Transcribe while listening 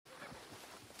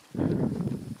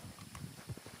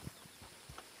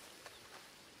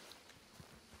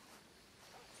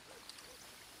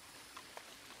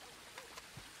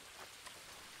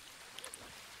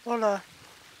Hola.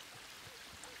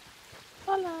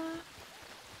 Hola.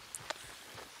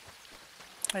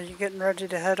 Are you getting ready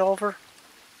to head over?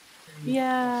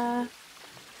 Yeah.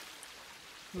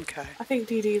 Okay. I think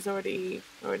Dee Dee's already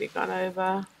gone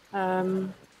over.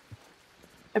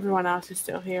 Everyone else is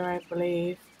still here, I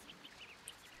believe.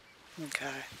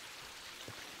 Okay.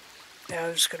 Yeah, I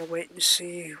was gonna wait and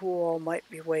see who all might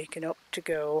be waking up to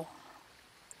go.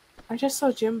 I just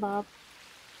saw Jim Bob.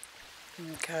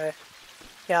 Okay.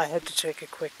 Yeah, I had to take a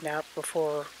quick nap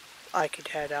before I could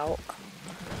head out.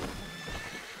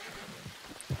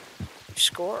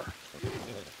 Score.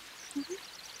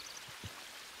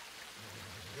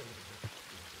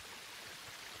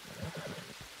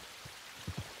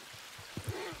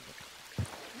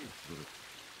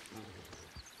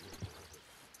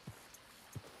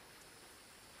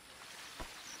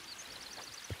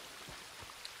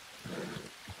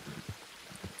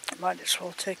 Might as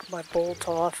well take my bolt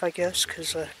off, I guess,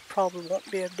 because I probably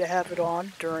won't be able to have it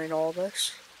on during all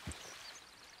this.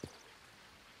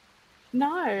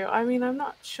 No, I mean, I'm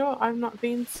not sure. I've not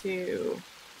been to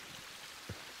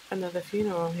another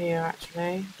funeral here,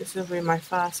 actually. This will be my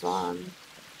first one.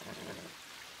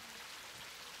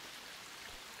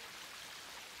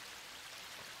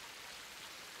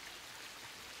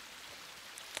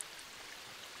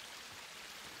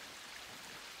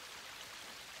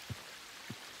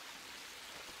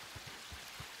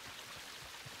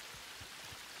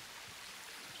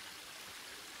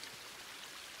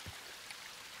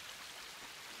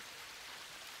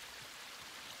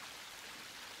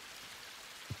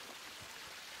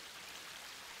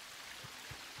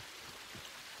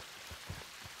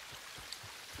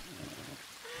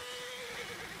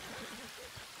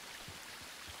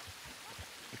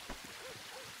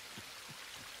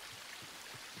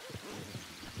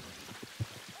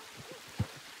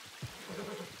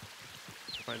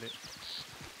 Find it.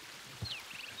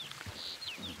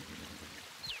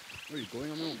 Where are you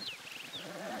going on your own?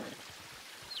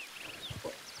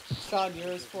 Sean, you're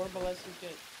as formal as you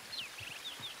get.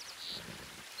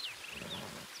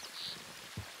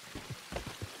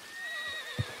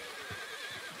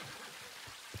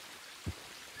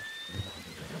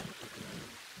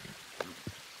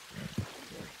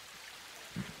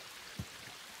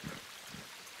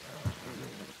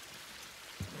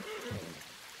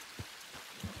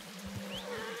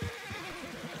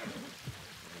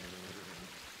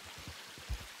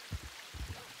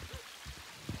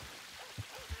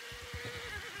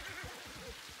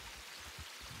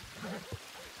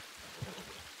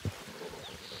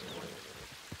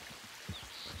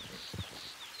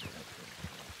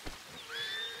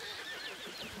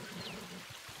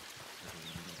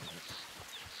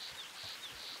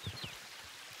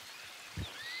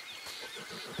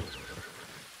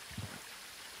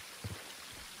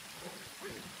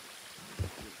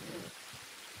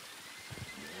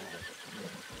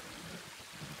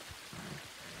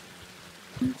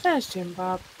 There's Jim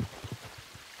Bob.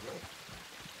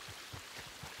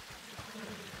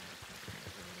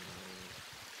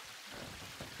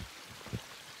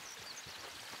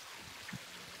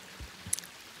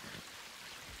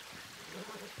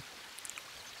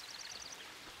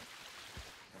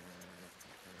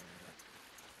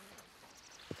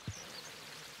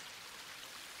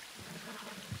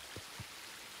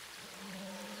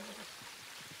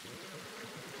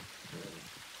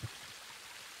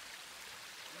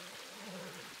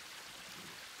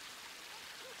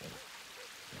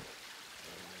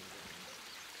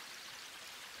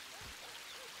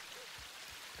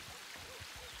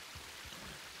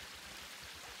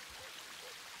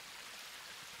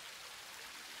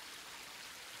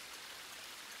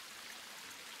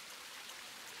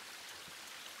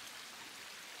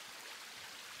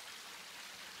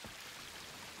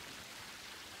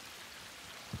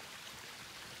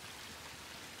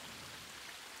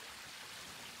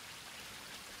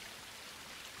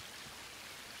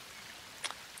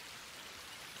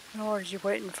 Oh, are you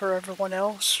waiting for everyone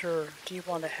else, or do you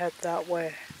want to head that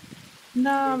way?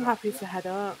 No, I'm happy to head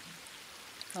up.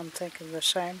 I'm thinking the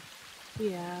same.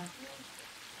 Yeah.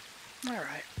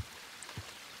 Alright.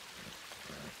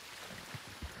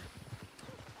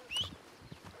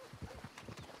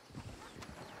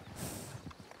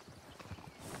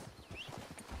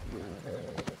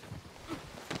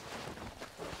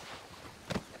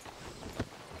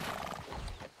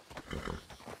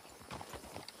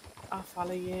 I'll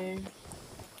follow you.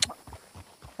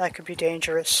 That could be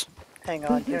dangerous. Hang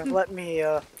on here. Let me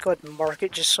go ahead and mark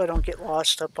it just so I don't get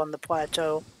lost up on the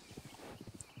plateau.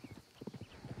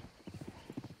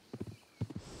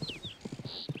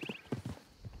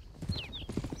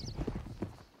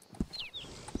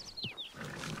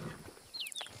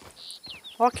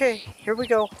 Okay, here we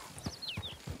go.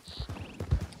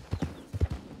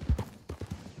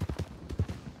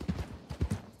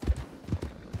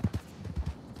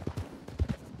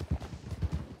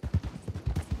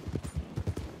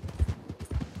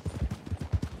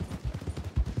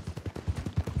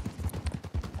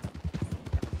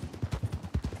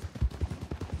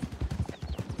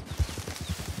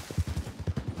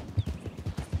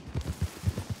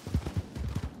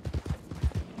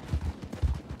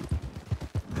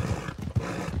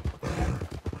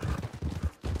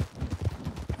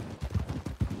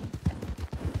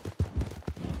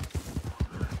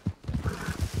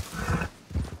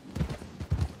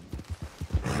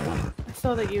 I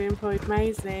saw that you employed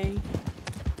Maisie.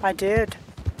 I did.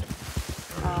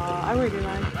 I really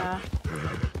like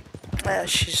her.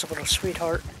 She's a little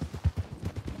sweetheart.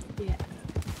 Yeah.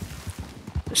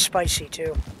 Spicy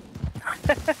too.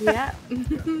 Yeah.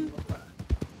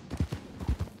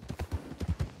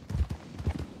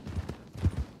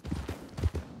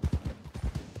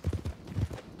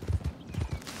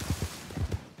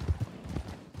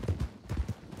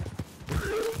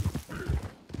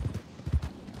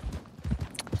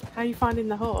 How are you finding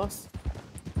the horse?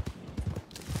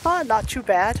 Not too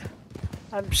bad.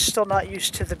 I'm still not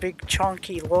used to the big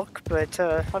chunky look, but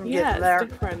I'm Yeah, getting there.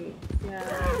 it's different.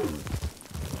 Yeah.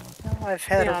 I've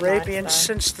had They are Arabians nice,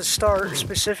 though. since the start,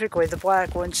 specifically the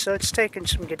black ones, so it's taken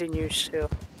some getting used to.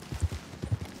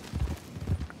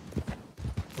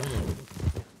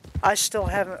 I still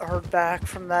haven't heard back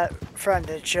from that friend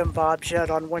at Jim Bob's yet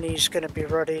on when he's going to be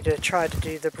ready to try to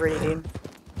do the breeding,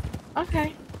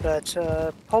 Okay. but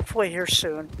hopefully here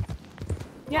soon.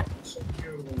 Yeah.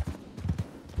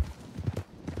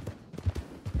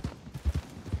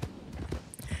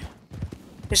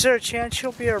 Is there a chance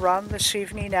you'll be around this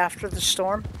evening after the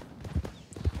storm?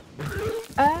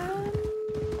 Yeah,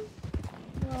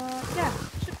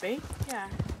 should be. Yeah.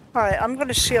 Alright, I'm going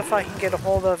to see if I can get a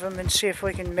hold of him and see if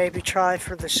we can maybe try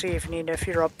for this evening if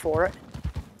you're up for it.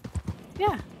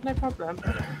 Yeah, no problem.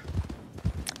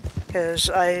 Because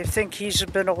I think he's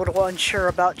been a little unsure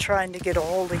about trying to get a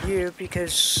hold of you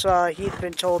because he'd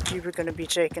been told you were going to be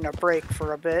taking a break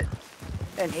for a bit.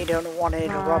 And he didn't want to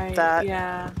interrupt Right, that.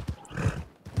 Yeah.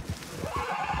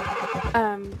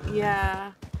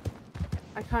 Yeah.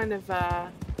 I kind of,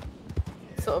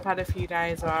 sort of had a few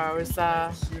days where I was,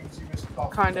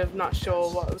 kind of not sure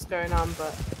what was going on,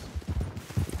 but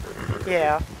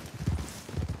Yeah.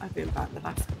 I've been back the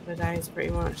last couple of days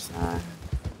pretty much, so.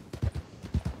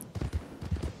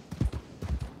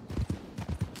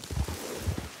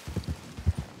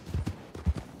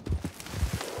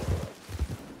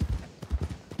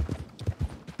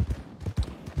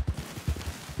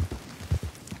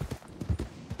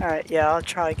 Alright, yeah, I'll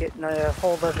try getting a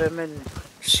hold of him and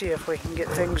see if we can get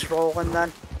things rolling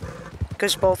then.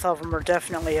 Because both of them are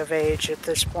definitely of age at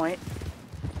this point.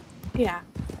 Yeah.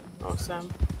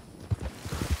 Awesome.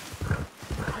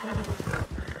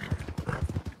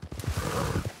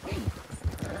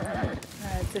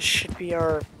 This should be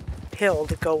our hill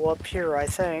to go up here, I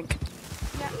think.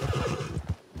 Yeah.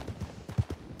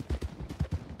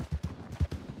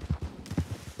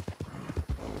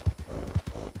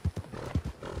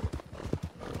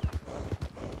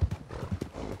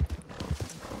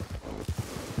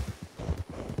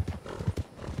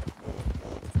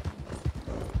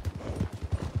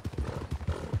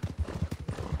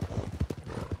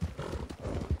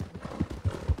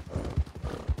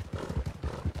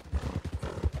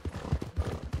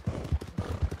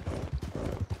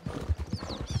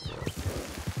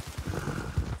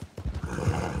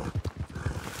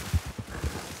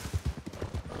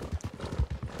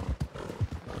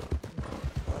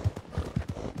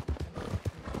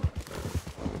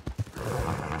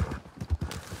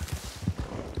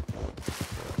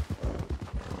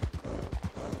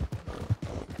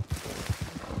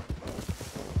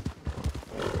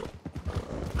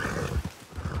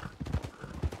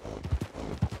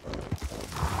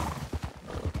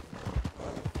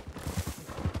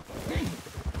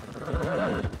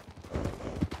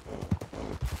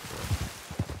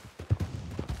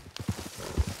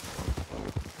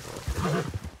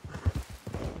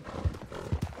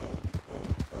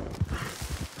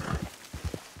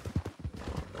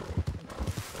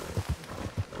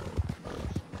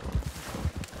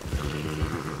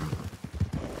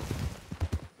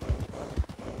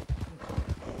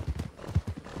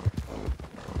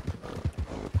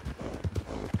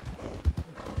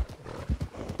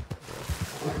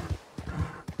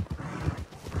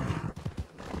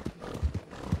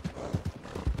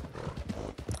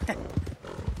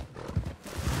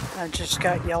 I just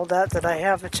got yelled at that I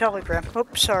have a telegram.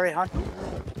 Oops, sorry, hon.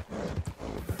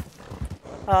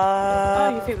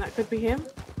 Oh, you think that could be him?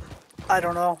 I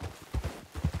don't know.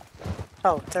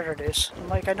 Oh, there it is. I'm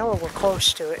like, I know we're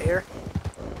close to it here.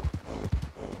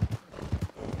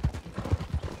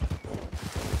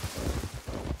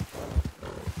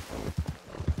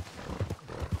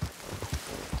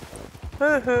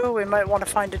 Woohoo, we might want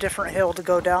to find a different hill to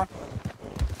go down.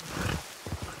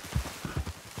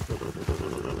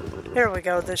 Here we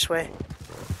go, this way.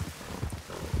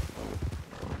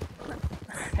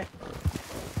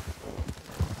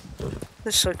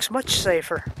 This looks much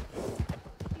safer.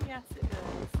 Yes, it does.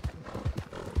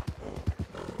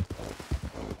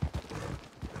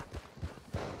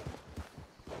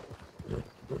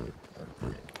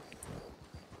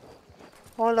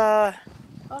 Hola.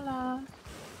 Hola.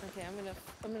 Okay, I'm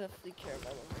gonna flee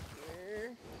Caravel over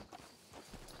here.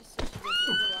 Just so she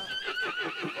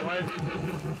doesn't go out.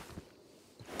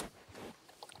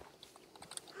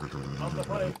 On the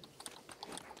way.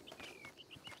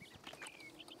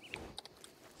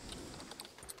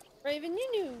 Raven,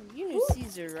 you knew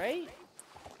Caesar, right?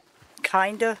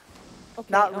 Kinda. Okay,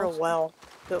 Not real well.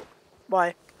 But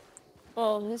why?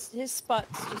 Well, his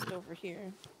spot's just over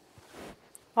here.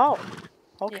 Oh,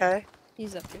 okay.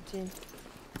 He's up there too.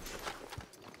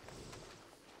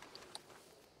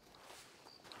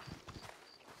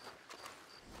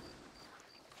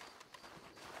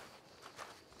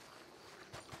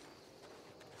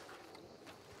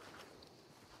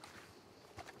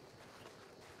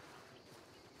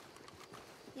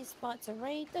 His spots are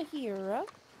right here.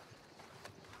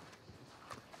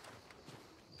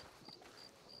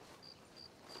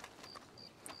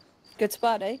 Good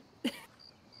spot, eh?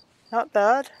 Not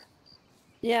bad.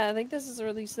 Yeah, I think this is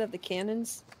where they used to have the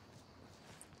cannons.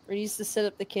 Or he used to set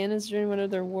up the cannons during one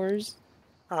of their wars.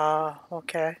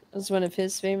 Okay. It was one of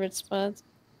his favorite spots.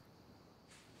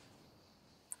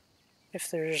 If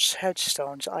there's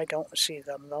headstones, I don't see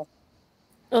them though.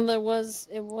 Well, it was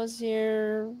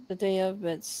here the day of, but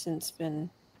it's since been,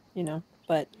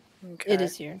 but Okay. it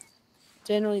is here.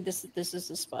 Generally, this is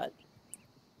the spot.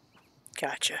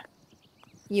 Gotcha.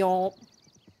 Yup.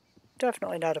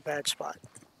 Definitely not a bad spot.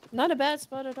 Not a bad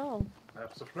spot at all.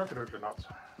 Absolutely not.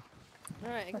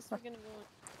 Alright, I guess we're gonna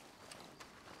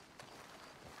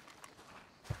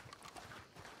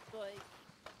go. Like,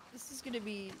 this is gonna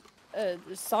be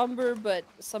somber, but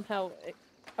somehow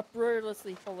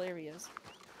uproariously hilarious.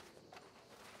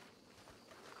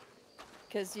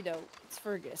 Because, it's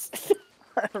Fergus.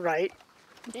 Right.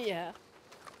 Yeah.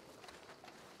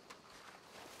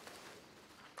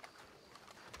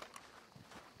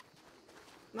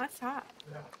 Nice hat.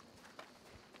 Yeah.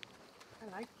 I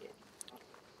like it.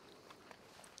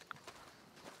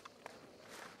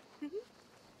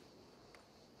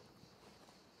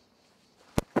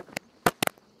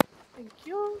 Thank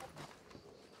you.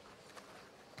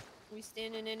 We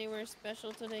standing anywhere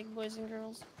special today, boys and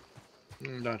girls?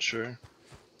 Not sure.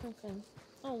 Okay.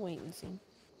 I'll wait and see.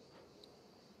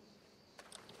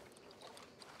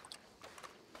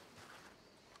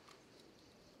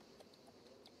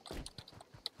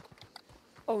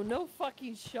 Oh, no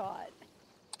fucking shot.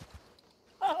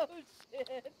 Oh,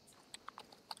 shit.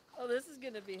 Oh, this is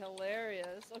gonna be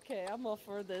hilarious. Okay, I'm all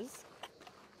for this.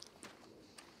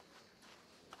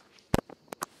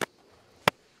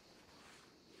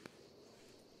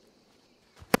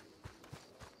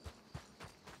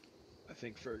 I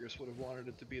think Fergus would have wanted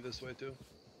it to be this way too.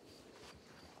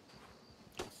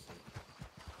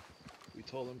 We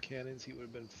told him cannons, he would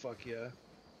have been fuck yeah.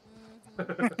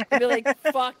 I'd be like,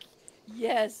 fuck,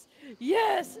 yes,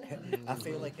 yes! I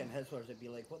feel like in his words, it'd be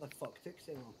like, what the fuck took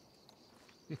so long?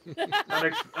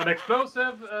 An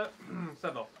explosive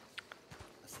send off.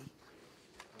 I see.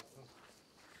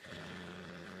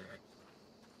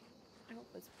 I hope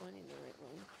it's pointing the right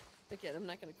one. Again, I'm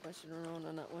not gonna question Ramon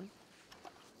on that one.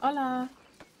 Hola.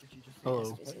 Did you just Hello.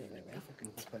 say it's pointing anyway? I fucking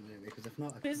hope it's pointing anyway, because if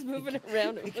not, He's moving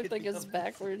around, it looked like it's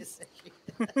backwards.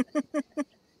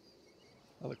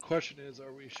 Now the question is,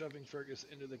 are we shoving Fergus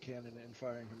into the cannon and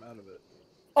firing him out of it?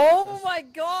 Oh my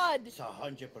god! It's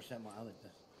 100% what I would do.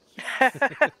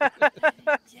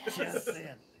 Yes! Just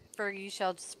saying. Fergie, you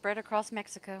shall spread across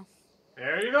Mexico.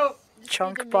 There you go. Just need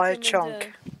Chunk to make by him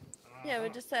chunk. Yeah, we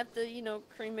just have to,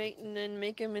 cremate and then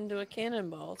make him into a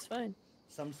cannonball. It's fine.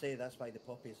 Some say that's why the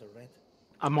poppies are red.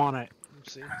 I'm on it.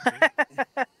 See?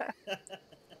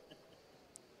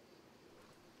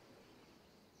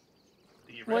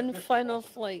 One final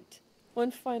flight.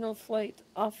 One final flight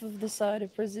off of the side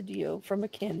of Presidio from a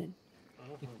cannon.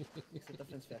 Makes a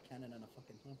difference for a cannon and a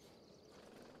fucking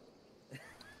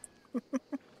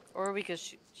Or we could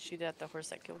shoot at the horse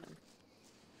that killed him.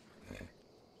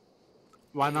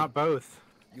 Why not both?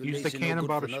 You Use the lazy no good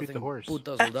cannonball for to shoot the nothing, horse.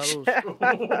 puta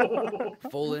soldados.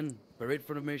 Fall in, parade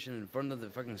formation in front of the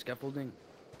fucking scaffolding.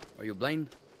 Are you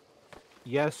blind?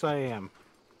 Yes, I am.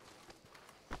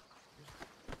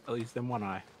 At least in one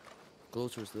eye.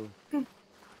 Closer still.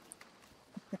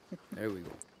 There we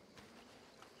go.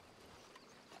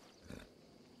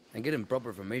 And get in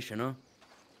proper formation, huh?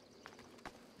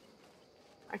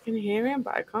 I can hear him,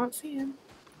 but I can't see him.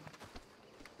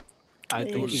 I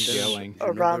think he's yelling.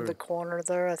 Around the corner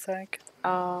there, I think.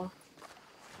 Oh.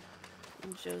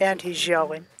 And he's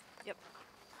yelling. Yep.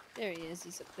 There he is.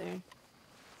 He's up there.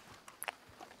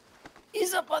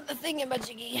 He's up on the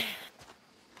thingamajiggy.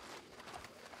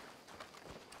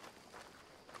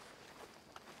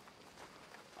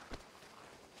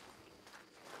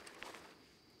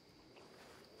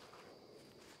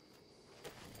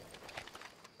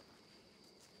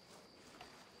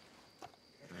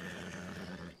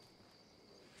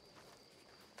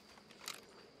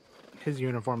 His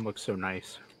uniform looks so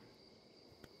nice.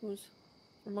 Who's?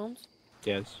 Ramon's?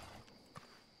 Yes.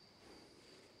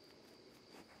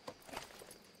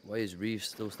 Why is Reeves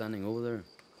still standing over there?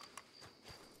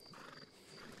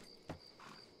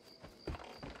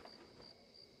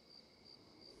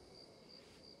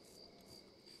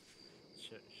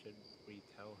 Should we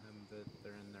tell him that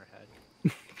they're in their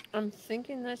head? I'm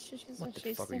thinking that's just What what the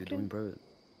she's fuck are you thinking. doing, private?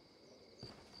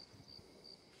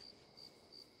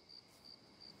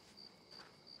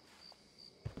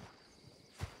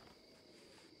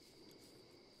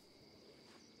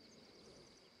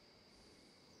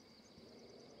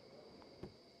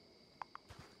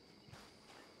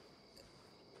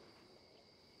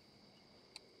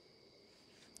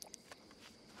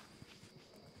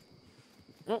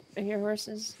 Oh, I hear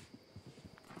horses.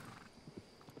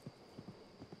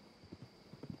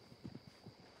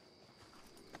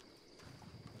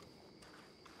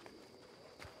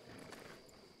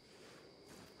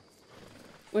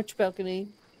 Which balcony?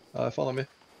 Follow me.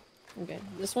 Okay,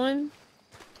 this one?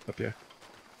 Up here.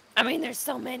 I mean, there's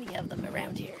so many of them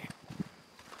around here.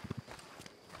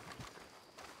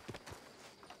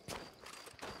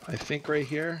 I think right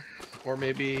here, or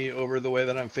maybe over the way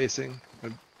that I'm facing. I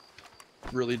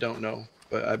really don't know,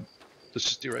 but let's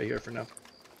just do right here for now.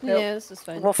 Yep. Yeah, this is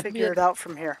fine. We'll figure it out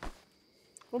from here.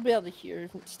 We'll be able to hear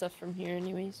stuff from here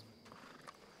anyways.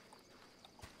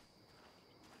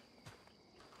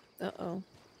 Uh-oh.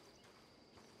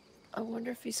 I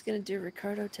wonder if he's gonna do a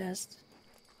Ricardo test.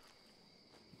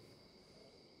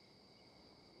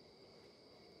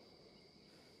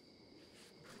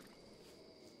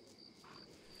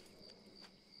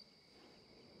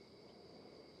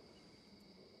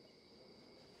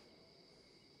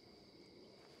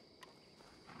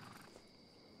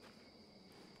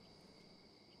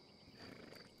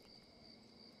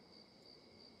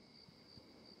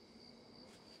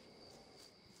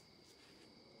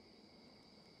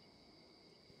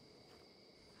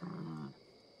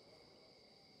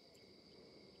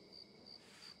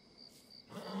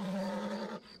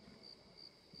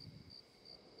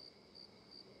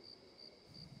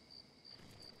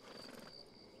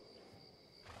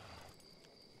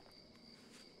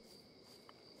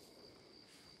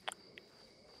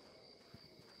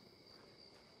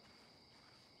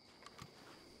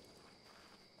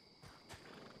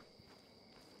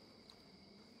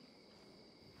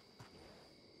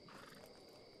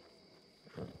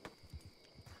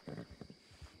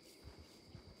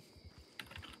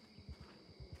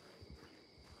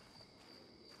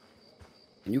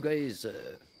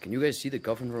 Can you guys see the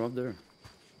coffin from up there?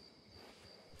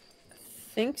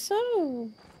 Think so?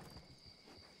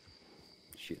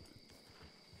 Shit.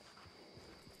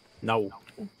 No.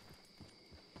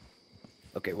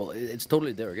 Okay, well, it's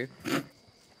totally there, okay?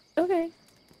 Okay.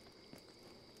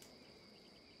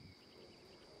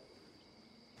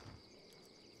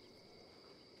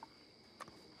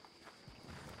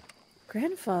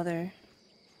 Grandfather.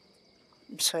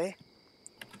 See?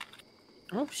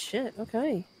 Oh shit,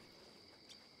 okay.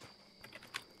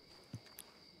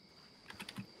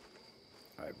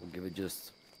 Alright, we'll give it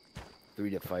just 3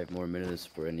 to 5 more minutes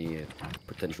for any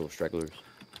potential stragglers.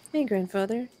 Hey,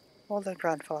 grandfather. Well, the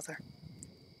grandfather.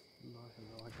 No,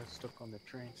 I got stuck on the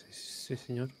train. Sí,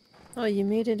 señor. Oh, you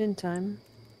made it in time.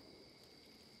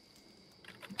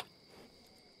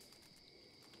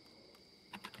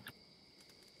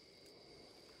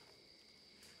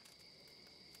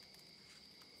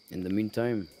 In the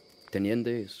meantime,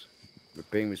 tenientes, we're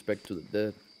paying respect to the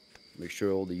dead. Make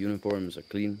sure all the uniforms are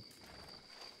clean.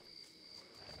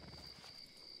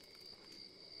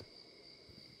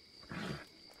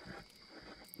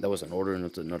 That was an order,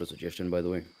 not a suggestion, by the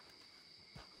way.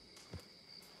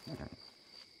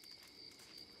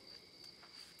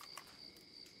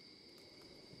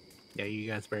 Yeah, you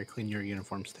guys better clean your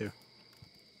uniforms too.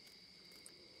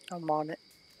 I'm on it.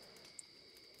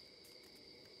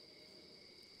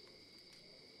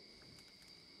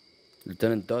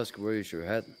 Lieutenant Dusk, where is your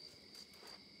hat?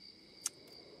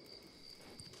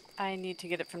 I need to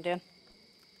get it from Dan.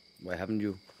 Why haven't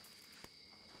you?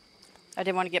 I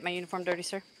didn't want to get my uniform dirty,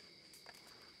 sir.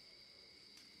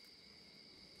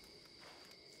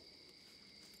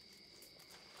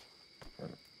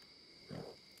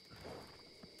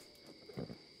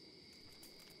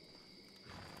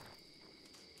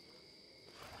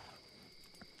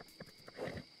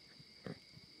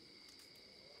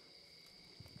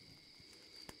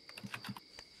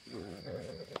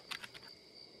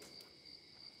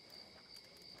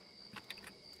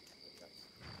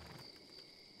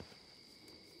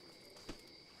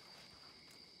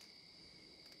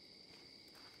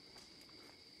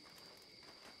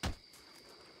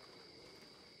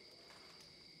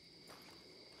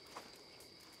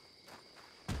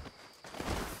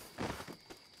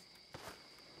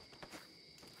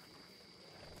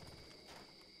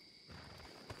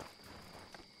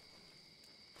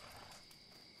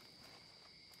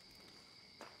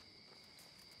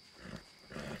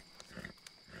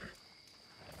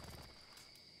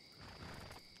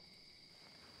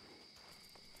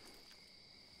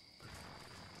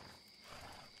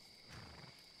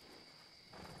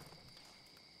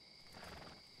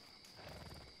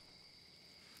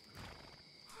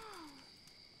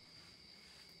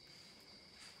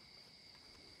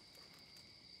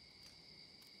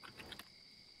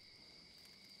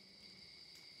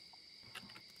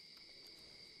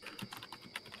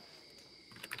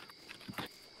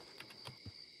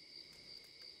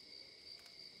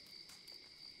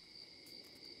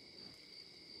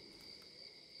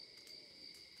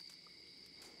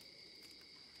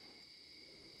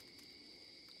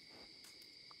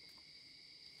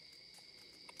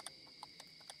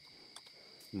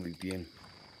 Muy bien.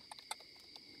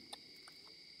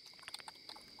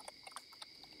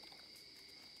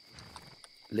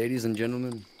 Ladies and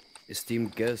gentlemen,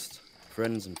 esteemed guests,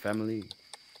 friends and family,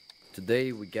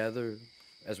 today we gather,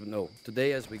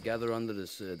 today as we gather under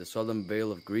the solemn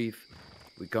veil of grief,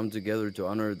 we come together to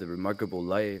honor the remarkable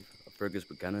life of Fergus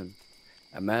Buchanan,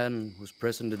 a man whose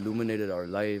presence illuminated our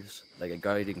lives like a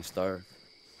guiding star.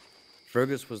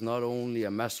 Fergus was not only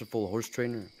a masterful horse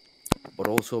trainer, but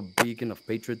also a beacon of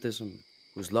patriotism,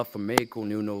 whose love for Mexico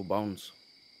knew no bounds.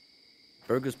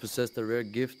 Fergus possessed a rare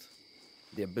gift,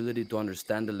 the ability to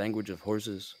understand the language of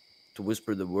horses, to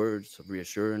whisper the words of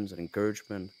reassurance and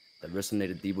encouragement that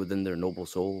resonated deep within their noble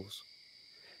souls.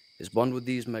 His bond with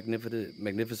these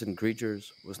magnificent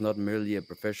creatures was not merely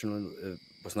professional,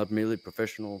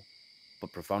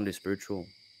 but profoundly spiritual.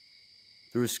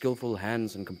 Through his skillful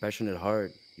hands and compassionate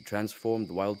heart, he transformed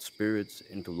wild spirits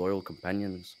into loyal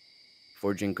companions,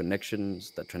 forging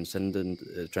connections that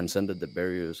transcended the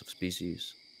barriers of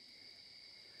species.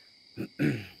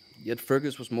 Yet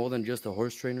Fergus was more than just a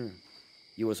horse trainer.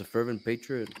 He was a fervent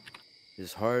patriot,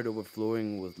 his heart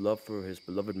overflowing with love for his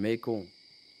beloved Mexico.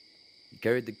 He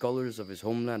carried the colors of his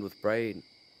homeland with pride,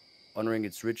 honoring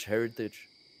its rich heritage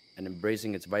and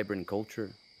embracing its vibrant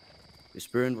culture. His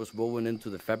spirit was woven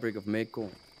into the fabric of Mexico,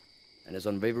 and his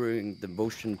unwavering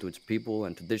devotion to its people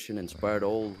and tradition inspired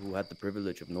all who had the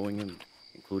privilege of knowing him,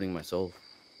 including myself.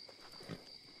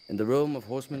 In the realm of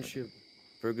horsemanship,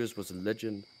 Fergus was a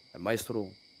legend, a maestro,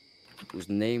 whose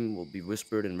name will be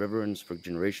whispered in reverence for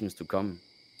generations to come.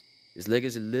 His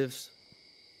legacy lives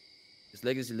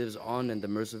on in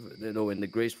the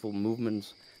graceful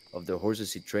movements of the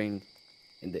horses he trained,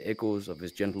 in the echoes of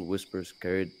his gentle whispers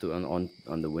carried on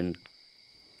the wind.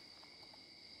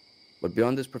 But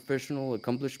beyond this professional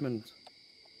accomplishment,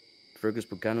 Fergus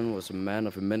Buchanan was a man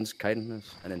of immense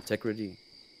kindness and integrity.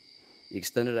 He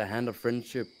extended a hand of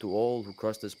friendship to all who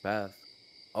crossed his path,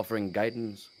 offering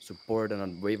guidance, support, and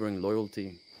unwavering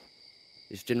loyalty.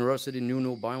 His generosity knew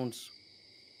no bounds,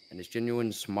 and his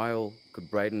genuine smile could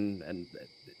brighten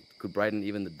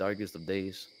even the darkest of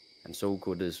days, and so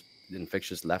could his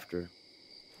infectious laughter.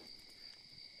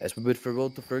 As we bid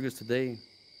farewell to Fergus today,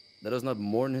 let us not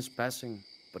mourn his passing,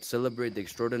 but celebrate the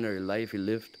extraordinary life he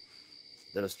lived.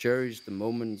 Let us cherish the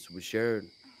moments we shared,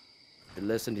 the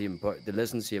lessons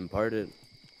he imparted,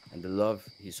 and the love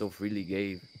he so freely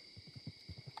gave.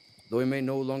 Though he may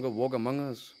no longer walk among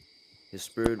us, his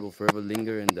spirit will forever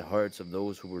linger in the hearts of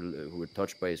those who were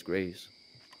touched by his grace.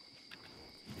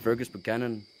 Fergus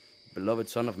Buchanan, beloved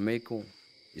son of Mexico,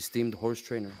 esteemed horse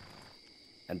trainer,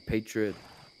 and patriot,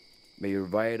 May you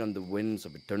ride on the winds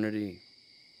of eternity,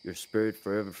 your spirit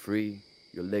forever free,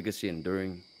 your legacy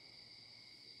enduring.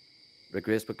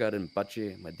 Regres pecar en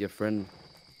pace, my dear friend,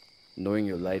 knowing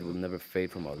your light will never fade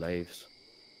from our lives.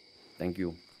 Thank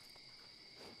you.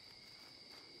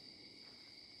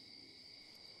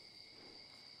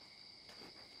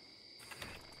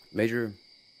 Major,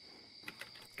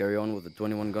 carry on with the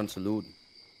 21-gun salute.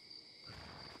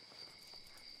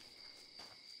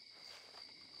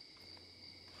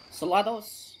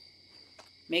 Soldados,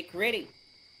 make ready.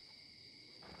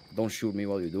 Don't shoot me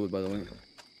while you do it, by the way.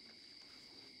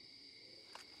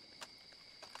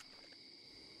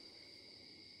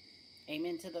 Aim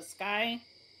into the sky.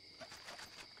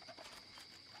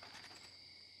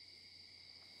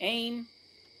 Aim.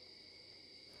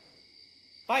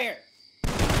 Fire.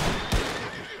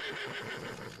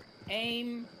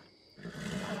 Aim.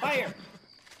 Fire.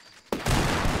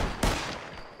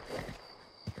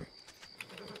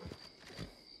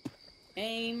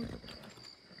 Aim.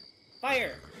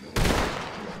 Fire.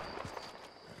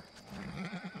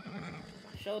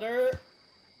 Shoulder.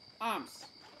 Arms.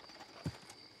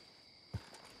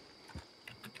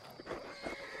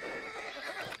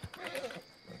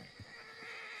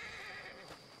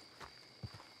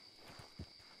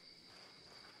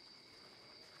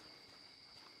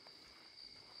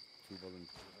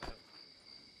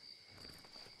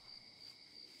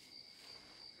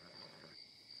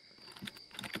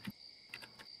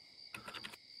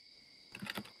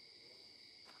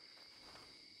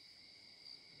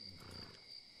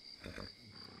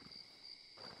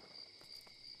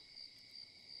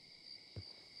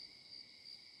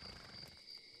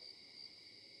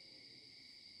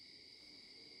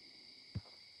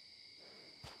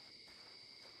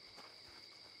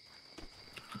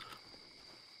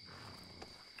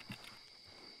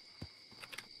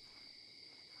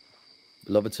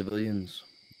 Beloved civilians,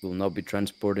 we will now be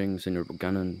transporting Senor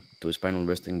Buchanan to his final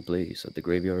resting place at the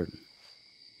graveyard.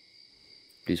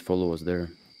 Please follow us there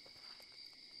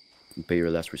and pay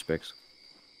your last respects.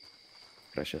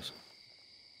 Gracias.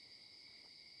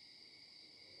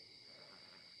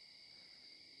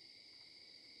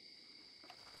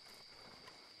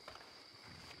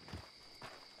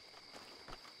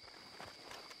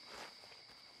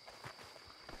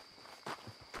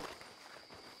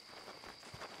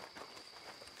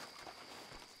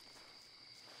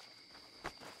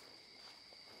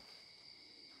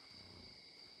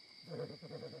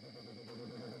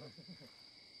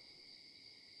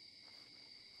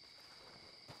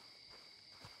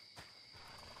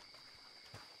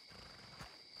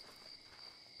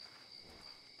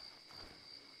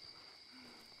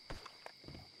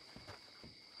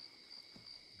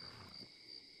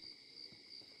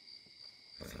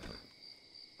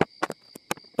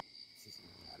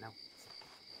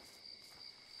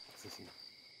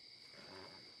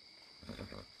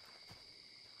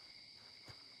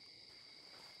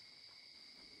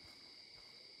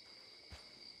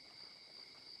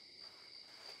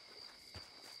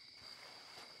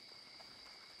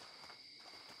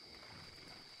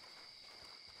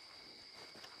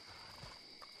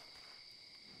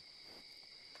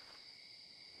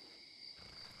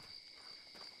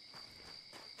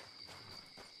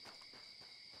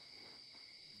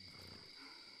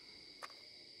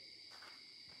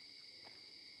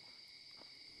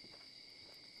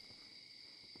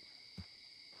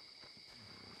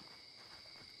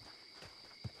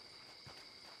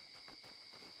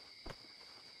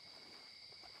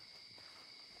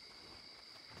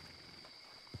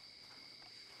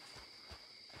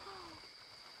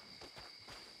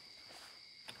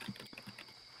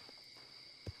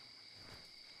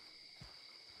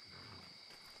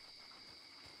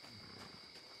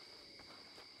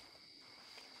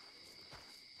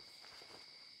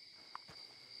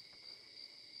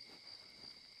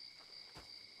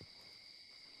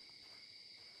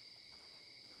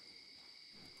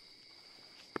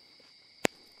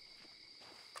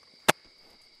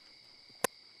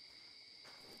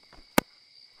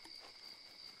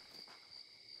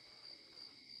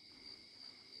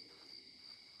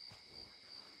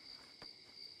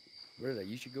 Where did I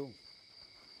usually go?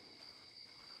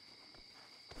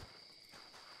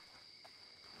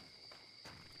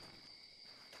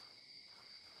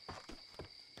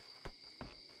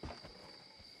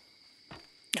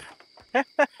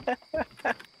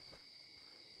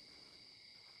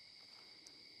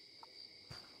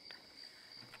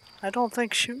 I don't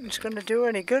think shooting's going to do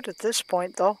any good at this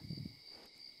point, though.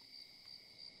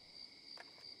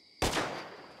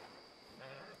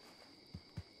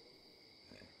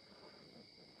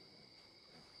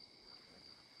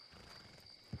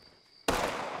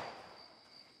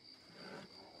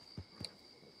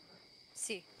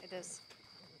 See, it is.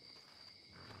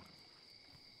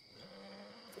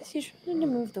 Is he trying to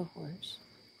move the horse?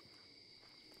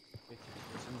 I'm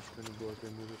just gonna go up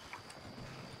and move it.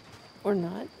 Or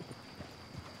not?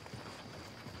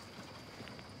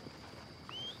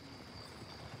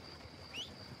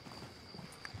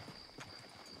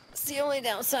 It's the only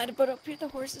downside to put up here. The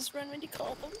horses run when you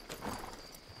call them.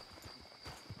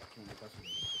 Can I pass it?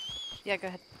 Yeah, go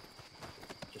ahead.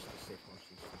 Just to save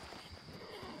horses.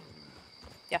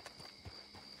 Yeah.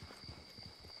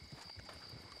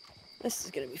 This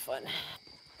is gonna be fun.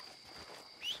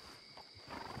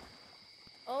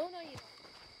 Oh no, you don't.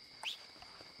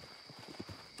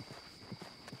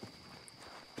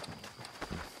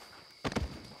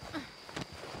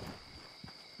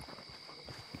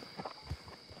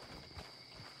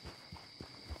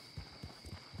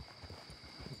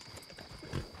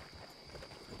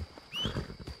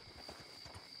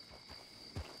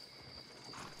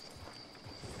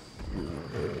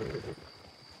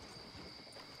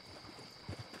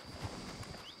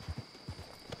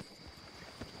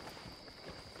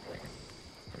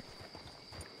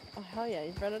 Oh hell yeah,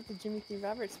 he's right up to Jimmy T.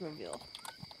 Roberts mobile.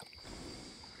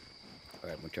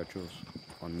 Alright, muchachos,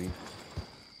 on me.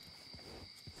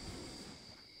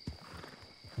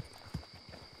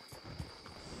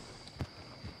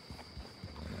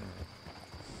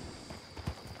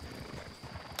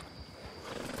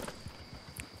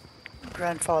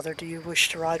 Grandfather, do you wish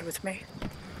to ride with me?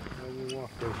 Where you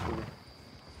walk there, sugar?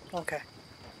 Okay.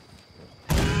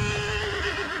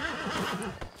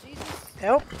 Jesus.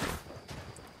 Help.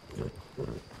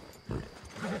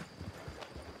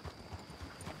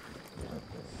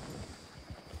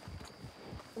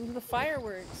 Into the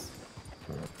fireworks.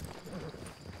 Ram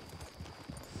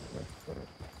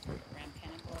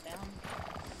cannon blow down.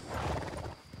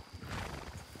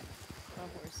 Oh,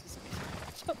 horses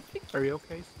jumping. Are you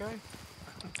okay, Sky?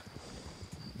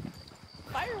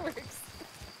 Fireworks.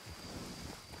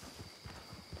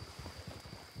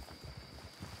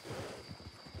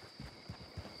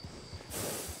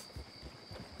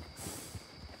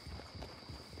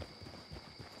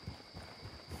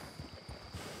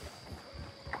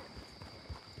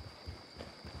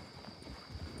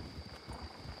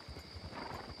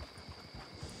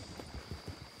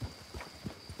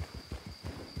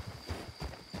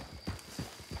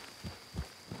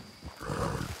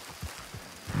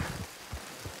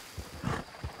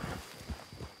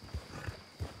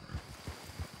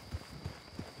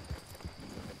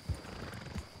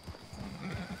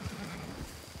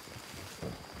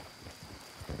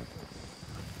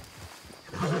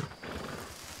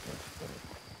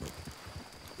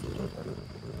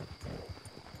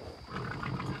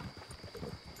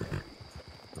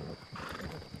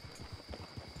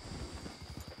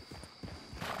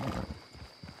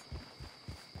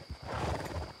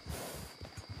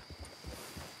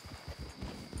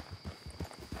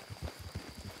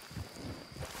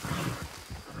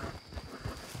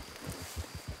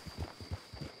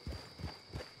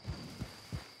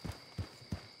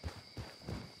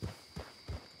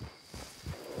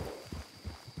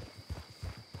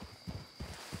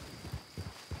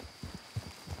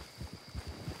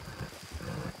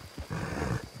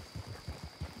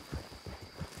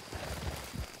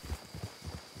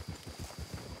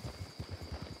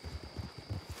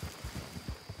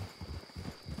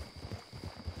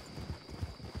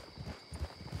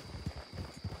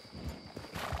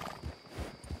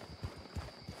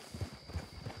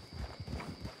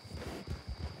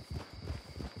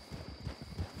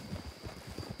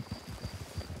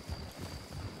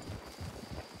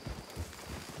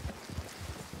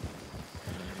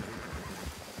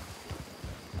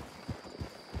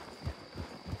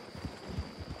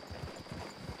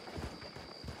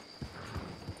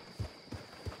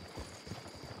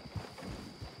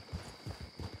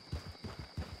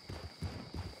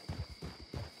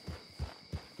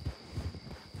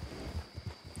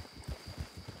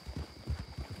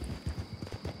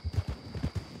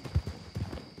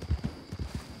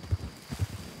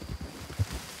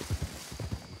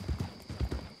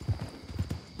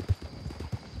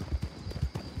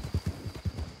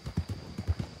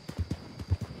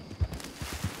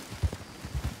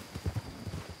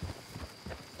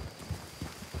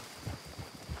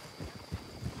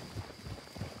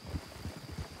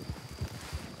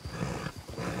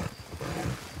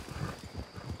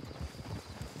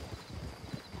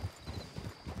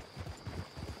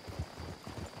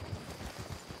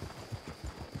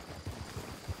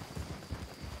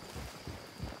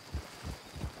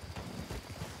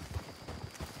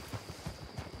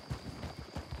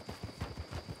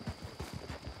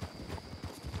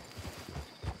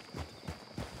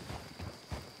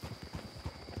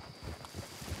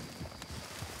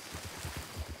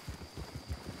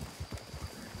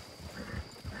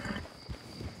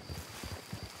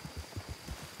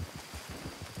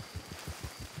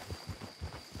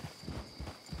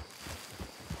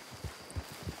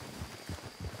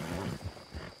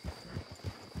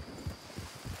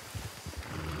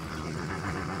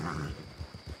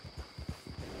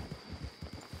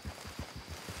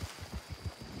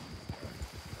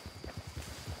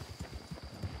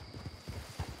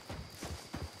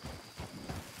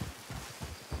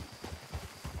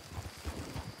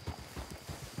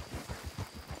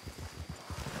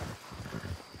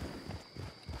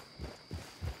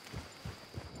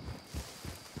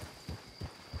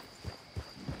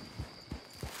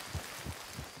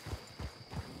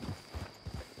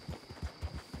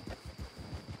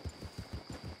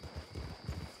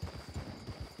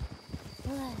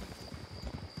 Sorry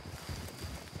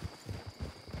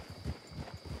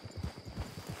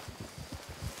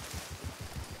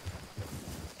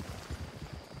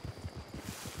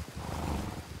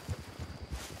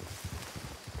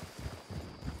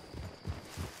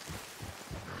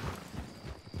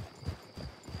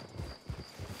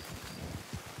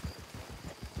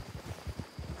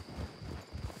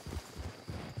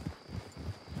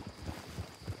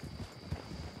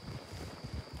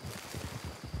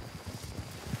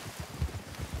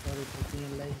for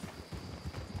being late.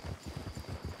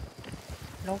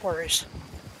 No worries.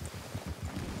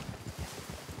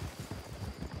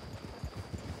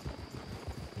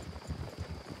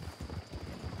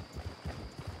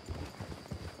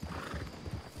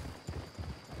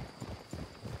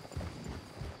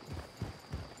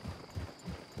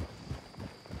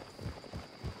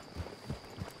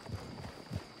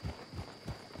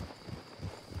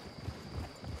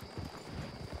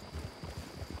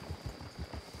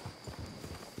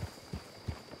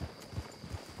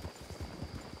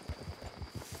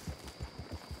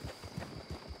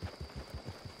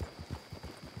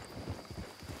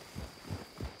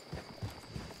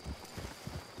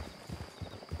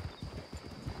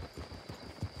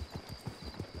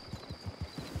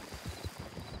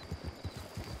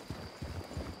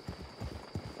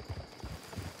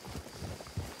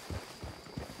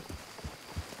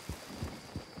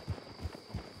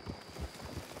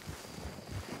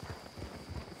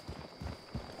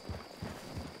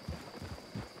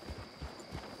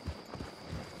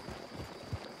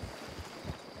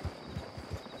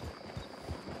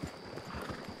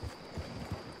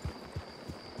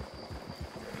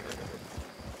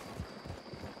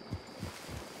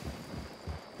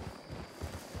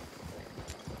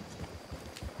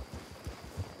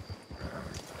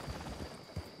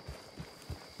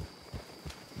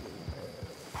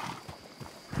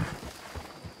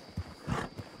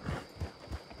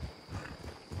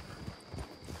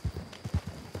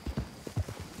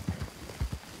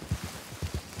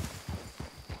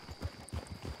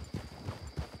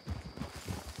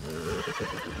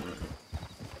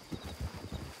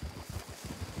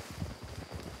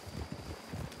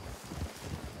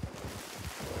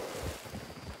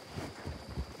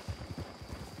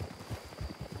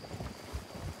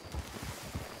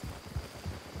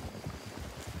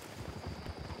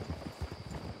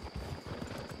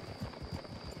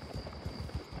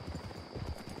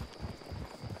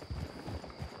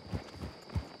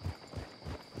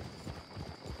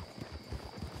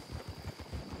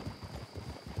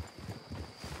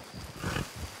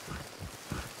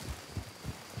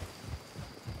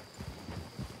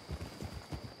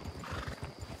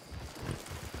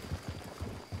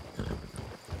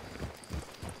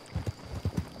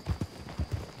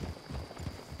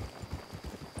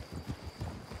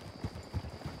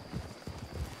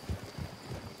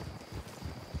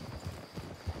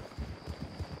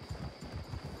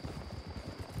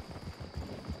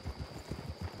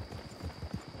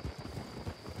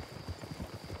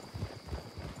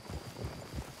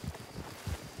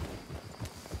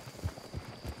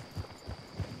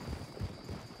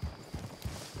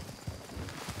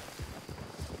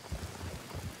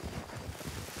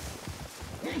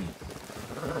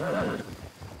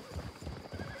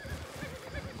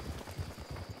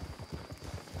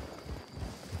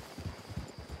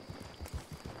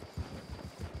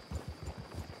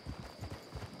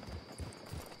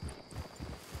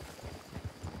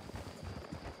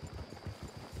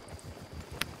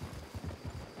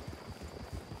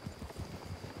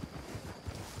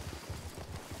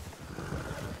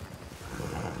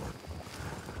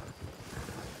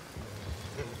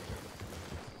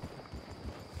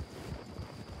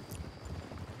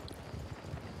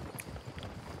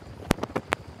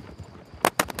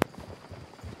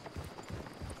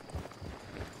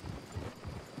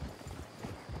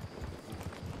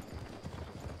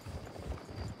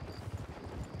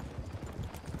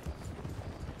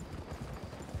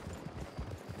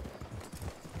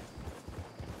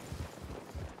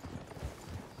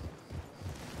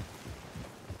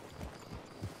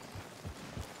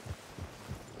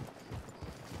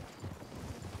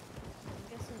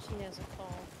 She has a call.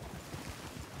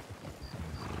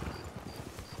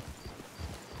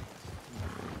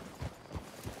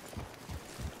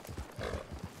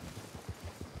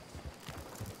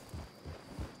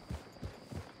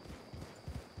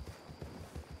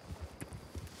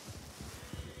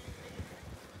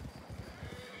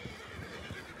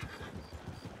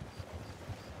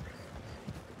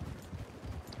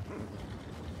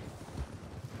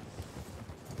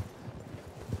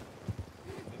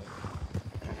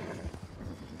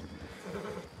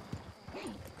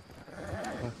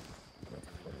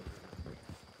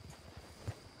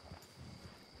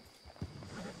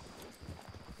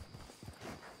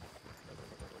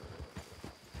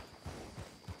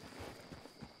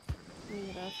 Let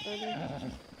me get off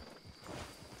further.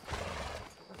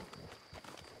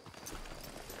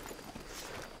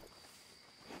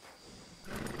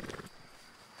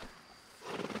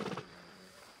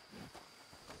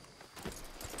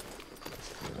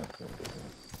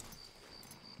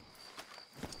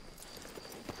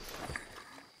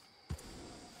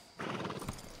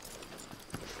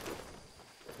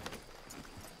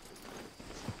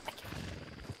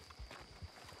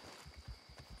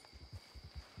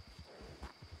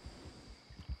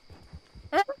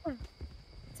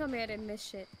 Tell me I didn't miss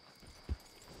shit.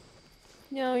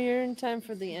 No, you're in time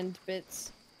for the end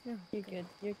bits. No, You're good.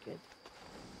 You're good.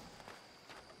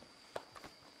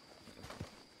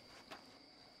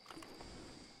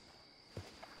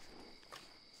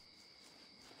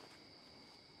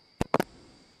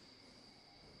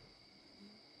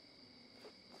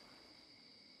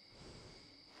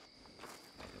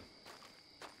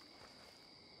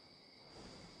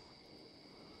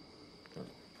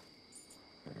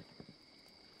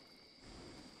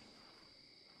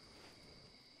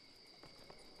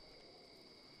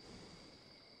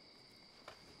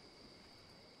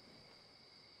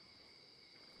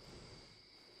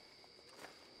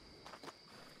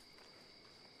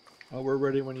 Oh, we're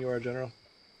ready when you are, General.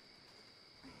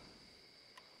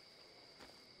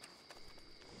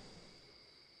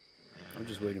 I'm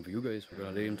just waiting for you guys. We're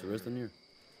gonna lay him to rest in here.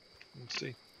 Let's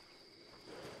see.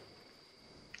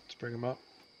 Let's bring him up.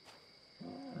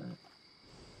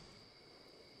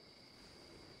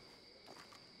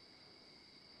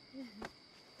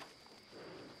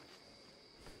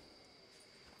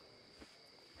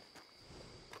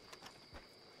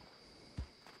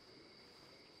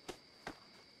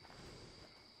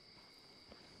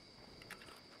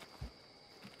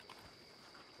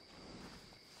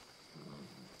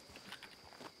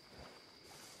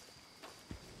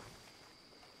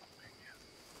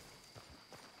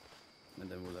 And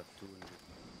then we'll have two in here.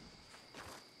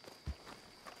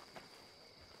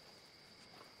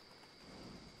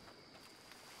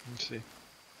 Let's see.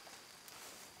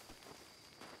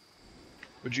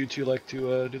 Would you two like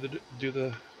to do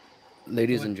the?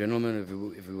 Ladies and gentlemen,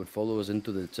 if you would follow us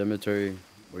into the cemetery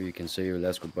where you can say your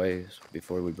last goodbyes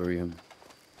before we bury him.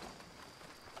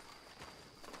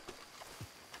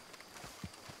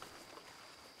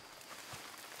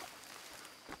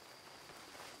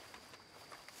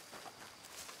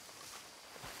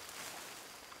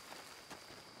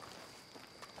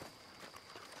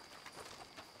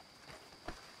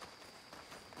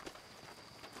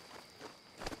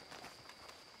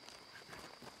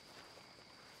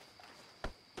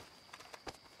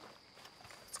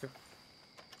 Let's go.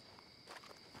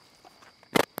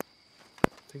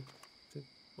 Three, two,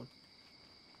 one.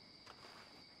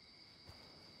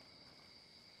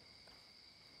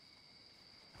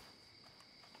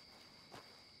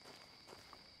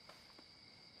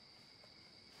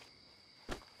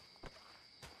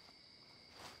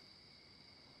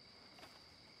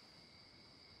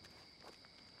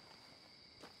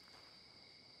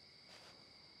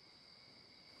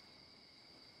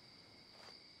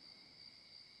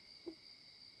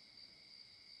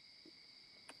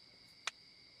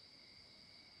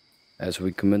 As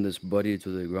we commit this body to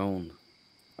the ground,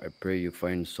 I pray you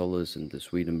find solace in the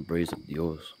sweet embrace of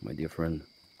Dios, my dear friend.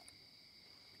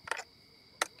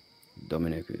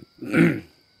 Domine,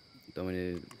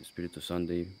 Domine Spiritus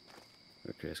Sancti,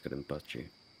 crescat in pace.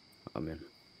 Amen.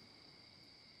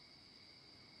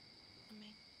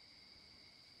 Amen.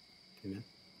 Amen.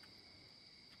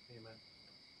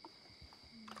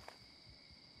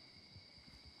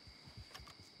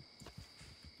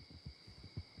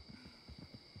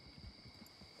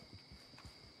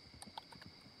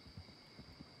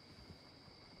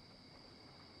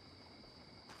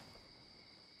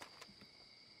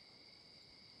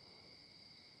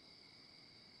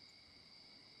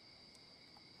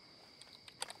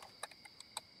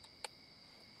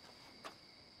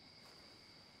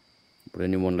 Would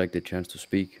anyone like the chance to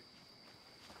speak?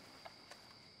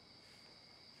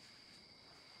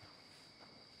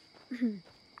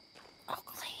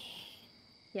 Oakley.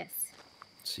 Yes.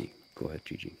 See, go ahead,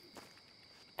 Gigi.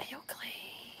 Oakley.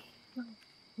 Oh,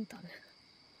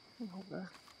 hold on.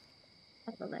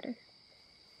 I have a letter.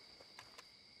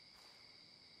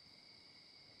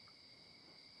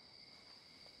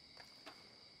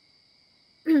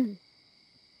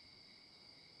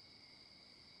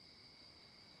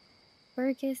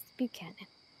 Fergus Buchanan.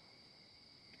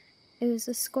 It was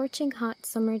a scorching hot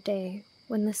summer day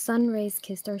when the sun rays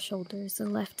kissed our shoulders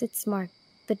and left its mark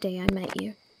the day I met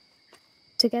you.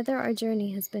 Together our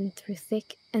journey has been through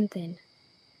thick and thin.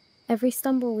 Every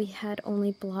stumble we had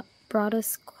only brought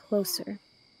us closer.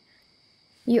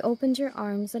 You opened your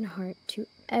arms and heart to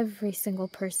every single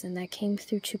person that came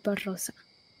through Chuparrosa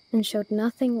and showed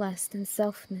nothing less than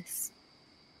selfness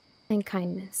and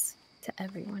kindness to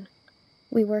everyone.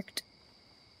 We worked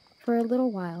for a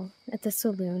little while at the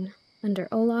saloon under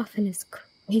Olaf and his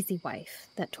crazy wife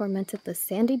that tormented the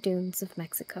sandy dunes of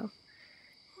Mexico,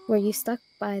 where you stuck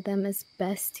by them as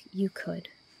best you could,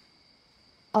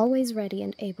 always ready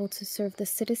and able to serve the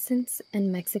citizens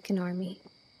and Mexican army.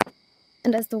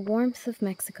 And as the warmth of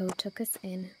Mexico took us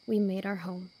in, we made our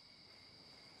home.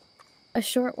 A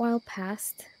short while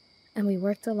passed, and we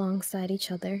worked alongside each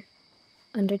other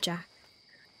under Jack,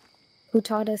 who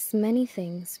taught us many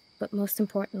things, but most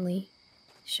importantly,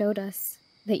 showed us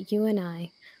that you and I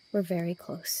were very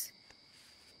close.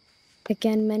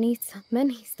 Again, many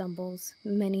stumbles,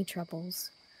 many troubles.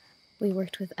 We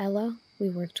worked with Ella, we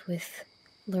worked with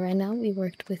Lorena, we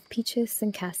worked with Peaches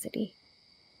and Cassidy.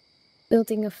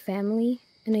 Building a family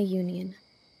and a union.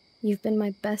 You've been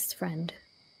my best friend,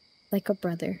 like a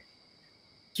brother.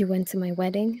 You went to my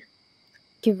wedding,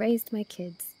 you raised my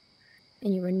kids,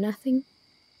 and you were nothing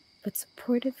but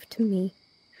supportive to me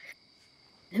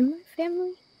and my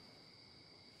family.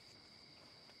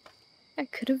 I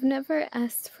could have never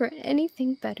asked for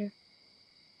anything better.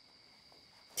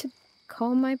 To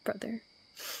call my brother.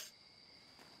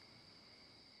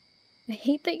 I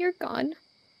hate that you're gone.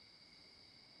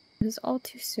 It was all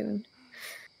too soon.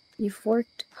 You've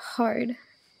worked hard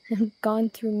and gone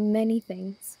through many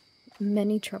things,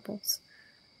 many troubles.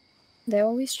 I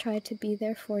always tried to be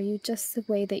there for you just the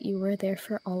way that you were there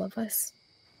for all of us.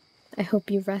 I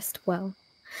hope you rest well,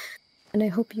 and I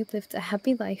hope you lived a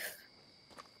happy life,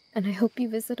 and I hope you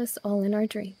visit us all in our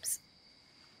dreams.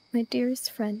 My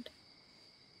dearest friend.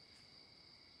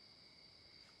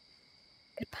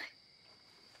 Goodbye.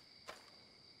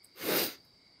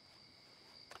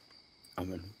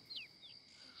 Amen.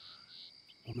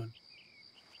 Amen.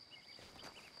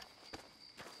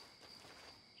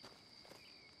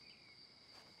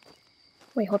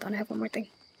 Wait, hold on, I have one more thing.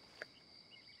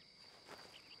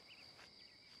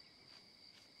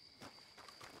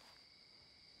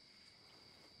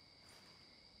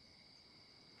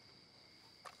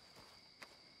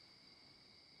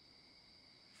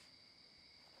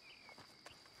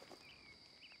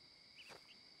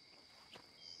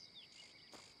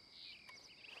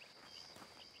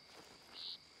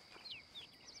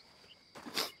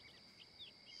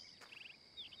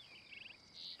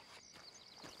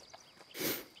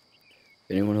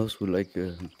 Anyone else would like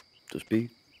to speak?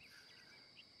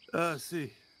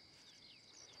 See.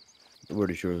 The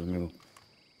word is yours, amigo.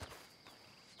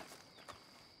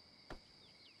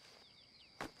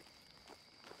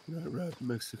 When I arrived in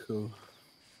Mexico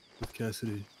with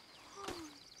Cassidy,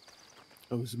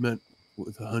 I was met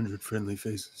with 100 friendly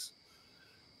faces.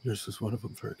 Yours was one of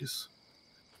them, Fergus.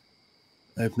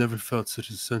 I have never felt such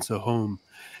a sense of home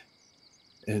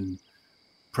and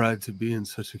pride to be in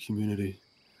such a community.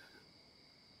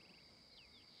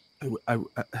 I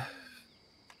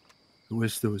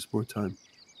wish there was more time.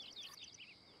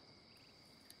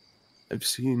 I've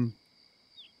seen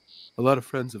a lot of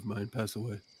friends of mine pass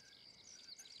away.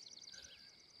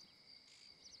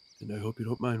 And I hope you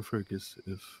don't mind, Fergus,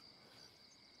 if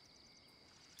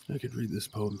I could read this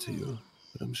poem to you,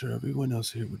 that I'm sure everyone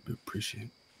else here would appreciate.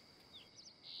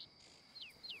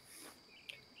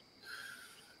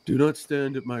 Do not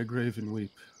stand at my grave and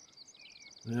weep.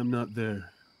 I am not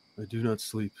there. I do not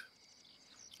sleep.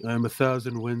 I am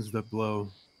 1,000 winds that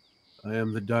blow. I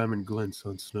am the diamond glints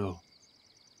on snow.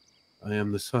 I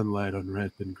am the sunlight on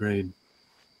ripened grain.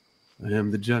 I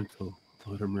am the gentle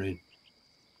autumn rain.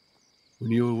 When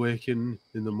you awaken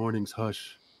in the morning's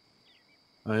hush,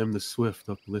 I am the swift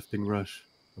uplifting rush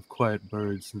of quiet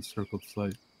birds in circled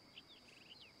flight.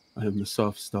 I am the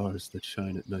soft stars that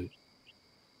shine at night.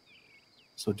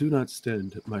 So do not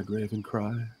stand at my grave and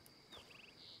cry.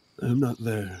 I am not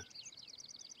there.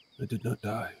 I did not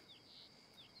die.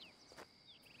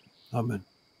 Amen.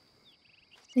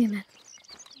 Amen.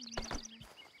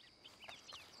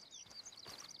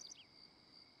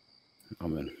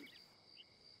 Amen.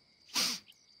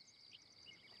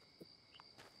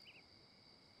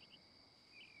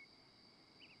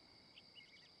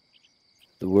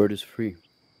 The word is free.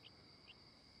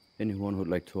 Anyone who'd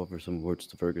like to offer some words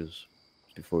to Fergus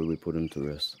before we put him to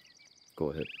rest, go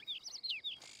ahead.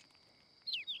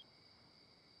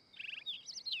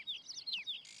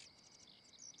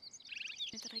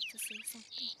 I'd like to say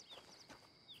something.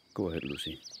 Go ahead,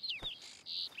 Lucy.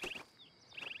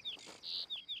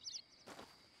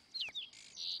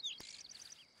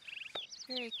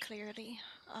 Very clearly,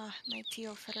 my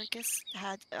Theo Fergus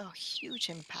had a huge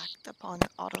impact upon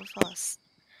all of us.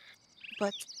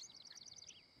 but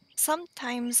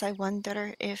sometimes I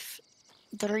wonder if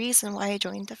the reason why I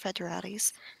joined the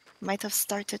Federales might have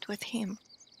started with him.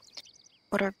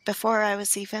 Or before I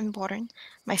was even born,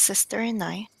 my sister and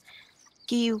I,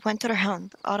 he went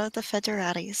around all of the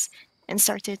Federales and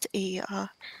started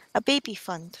a baby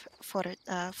fund for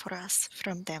us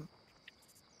from them.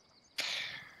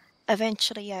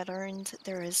 Eventually, I learned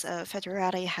there is a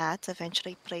Federale hat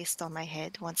eventually placed on my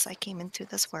head once I came into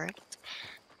this world.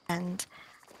 And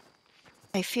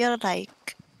I feel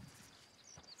like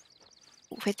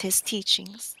with his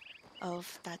teachings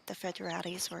of that the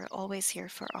Federales were always here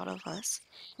for all of us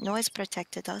and always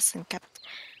protected us and kept,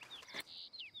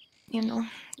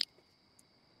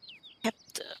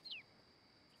 kept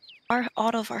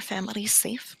all of our families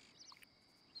safe.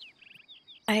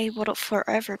 I will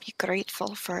forever be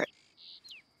grateful for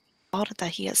all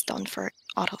that he has done for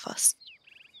all of us.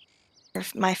 For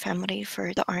my family,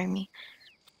 for the army,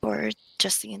 for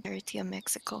just the entirety of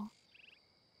Mexico.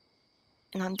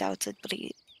 And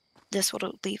undoubtedly, this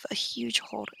will leave a huge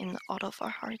hole in all of our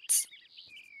hearts.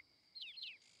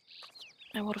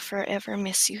 I will forever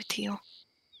miss you, Tio.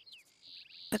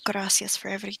 But gracias for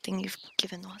everything you've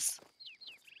given us.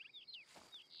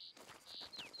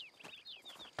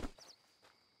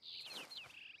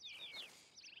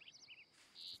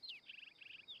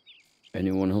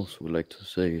 Anyone else would like to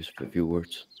say a few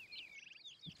words?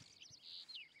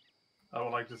 I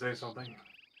would like to say something.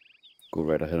 Go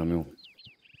right ahead, amigo.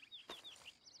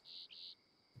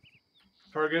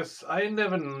 Fergus, I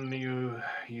never knew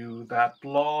you that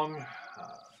long. I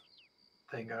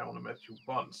think I only met you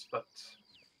once, but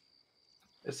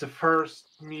it's the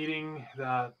first meeting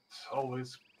that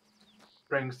always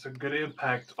brings a good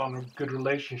impact on a good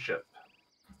relationship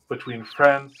between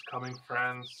friends, coming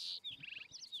friends,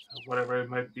 whatever it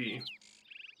might be.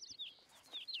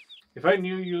 If I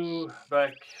knew you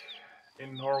back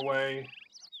in Norway,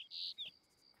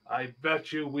 I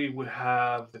bet you we would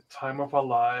have the time of our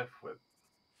life with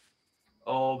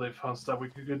all the fun stuff we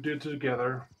could do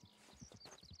together.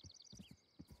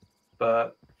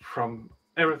 But from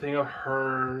everything I've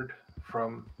heard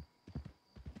from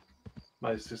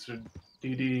my sister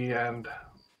Didi and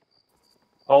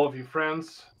all of you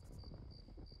friends,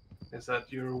 is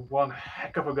that you're one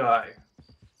heck of a guy.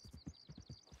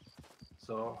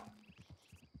 So,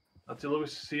 until we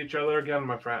see each other again,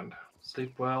 my friend,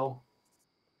 sleep well,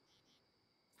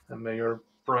 and may your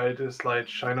brightest light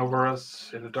shine over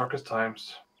us in the darkest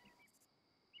times.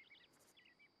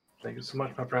 Thank you so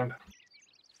much, my friend.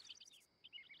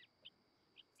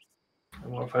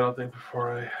 And one final thing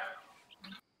before I...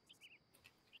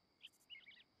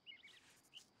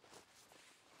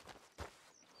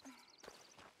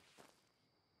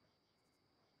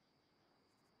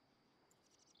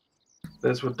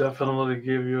 This would definitely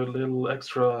give you a little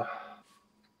extra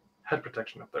head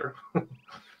protection up there.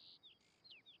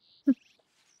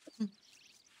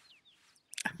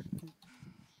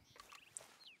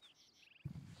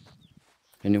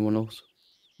 Anyone else?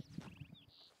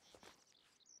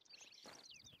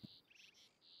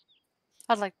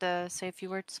 I'd like to say a few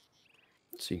words.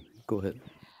 See, go ahead.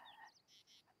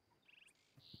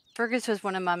 Fergus was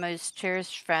one of my most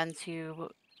cherished friends who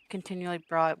continually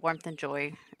brought warmth and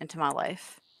joy into my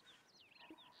life.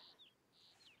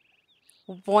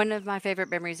 One of my favorite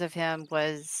memories of him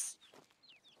was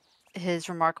his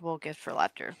remarkable gift for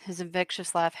laughter. His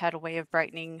infectious laugh had a way of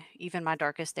brightening even my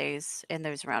darkest days and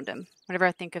those around him. Whenever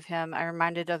I think of him, I'm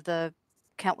reminded of the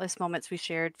countless moments we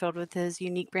shared filled with his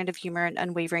unique brand of humor and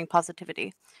unwavering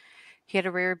positivity. He had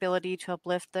a rare ability to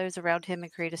uplift those around him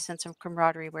and create a sense of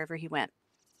camaraderie wherever he went.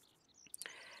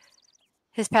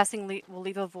 His passing will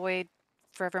leave a void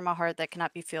forever in my heart that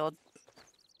cannot be filled,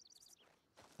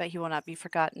 but he will not be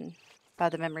forgotten by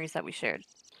the memories that we shared.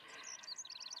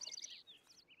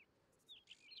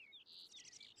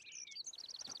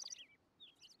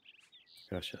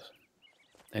 Gracias.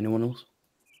 Anyone else?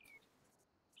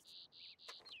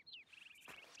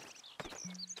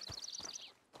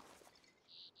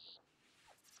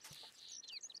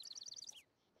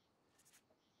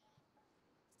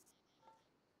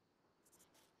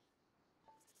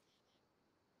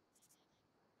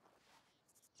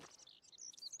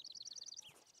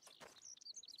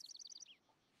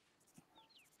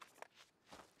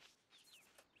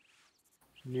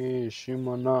 Ni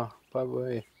Shimona, bye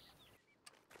bye.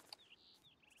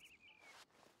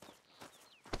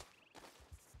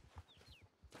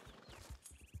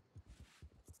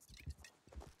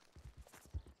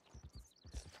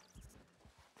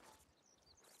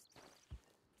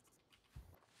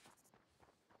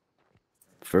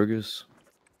 Fergus,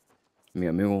 mi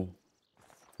amigo,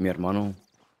 mi hermano,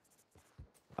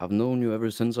 I've known you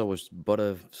ever since I was but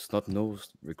a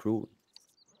snot-nosed recruit.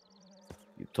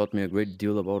 You taught me a great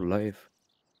deal about life,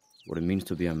 what it means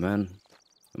to be a man,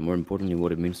 and more importantly,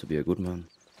 what it means to be a good man.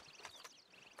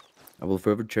 I will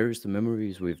forever cherish the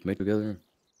memories we've made together.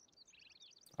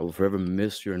 I will forever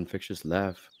miss your infectious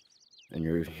laugh and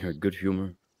your good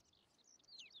humor.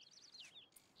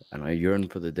 And I yearn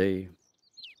for the day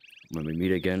when we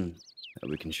meet again and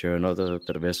we can share another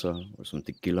cerveza or some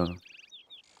tequila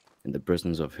in the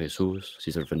presence of Jesus,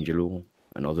 Cesar Fangelo,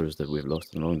 and others that we've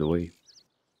lost along the way.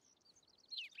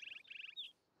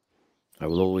 I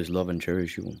will always love and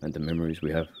cherish you and the memories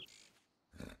we have.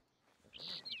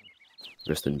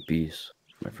 Rest in peace,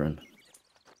 my friend.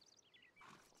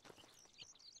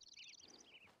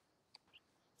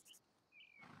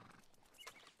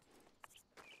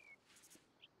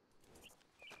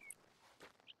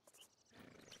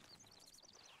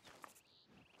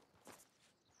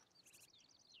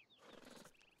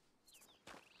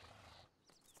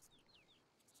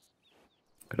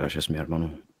 Gracias, mi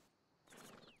hermano.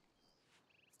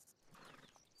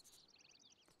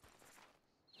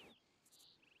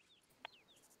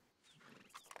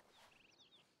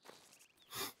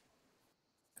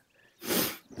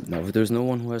 Now, if there's no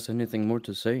one who has anything more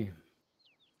to say,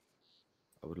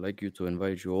 I would like you to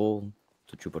invite you all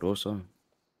to Chuparosa,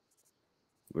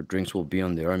 where drinks will be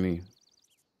on the army.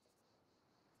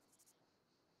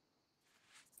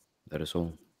 That is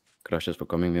all. Gracias por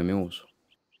coming, mi amigos.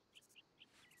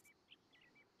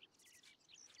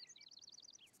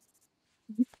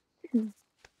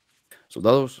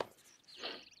 Soldados,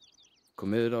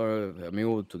 commit our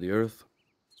amigo to the earth.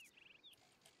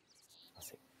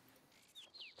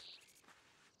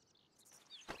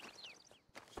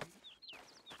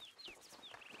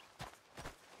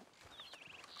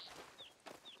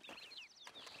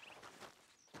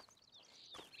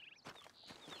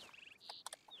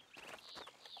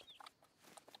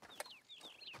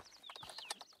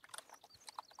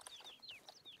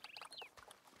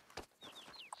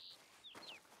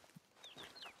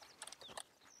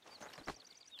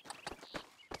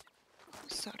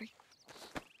 Sorry.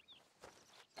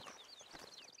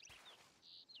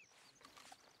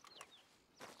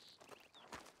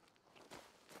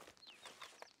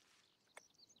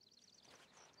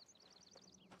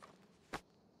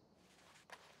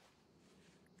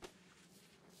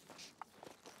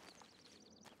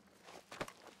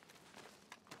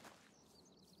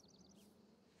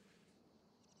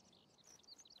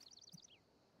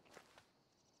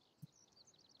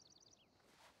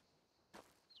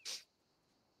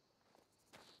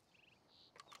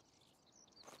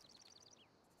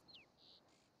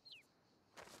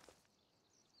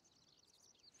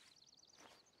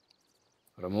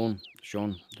 Ramon,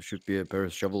 Sean, there should be a pair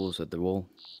of shovels at the wall.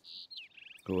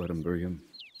 Go ahead and bury him.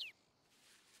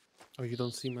 Oh, you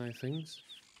don't see my things?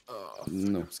 Oh,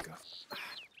 No. Scott.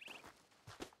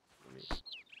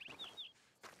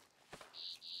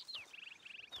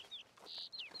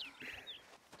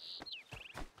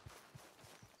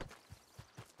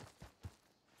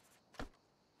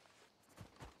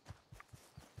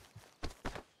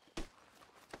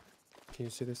 Can you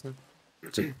see this now?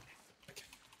 Sí.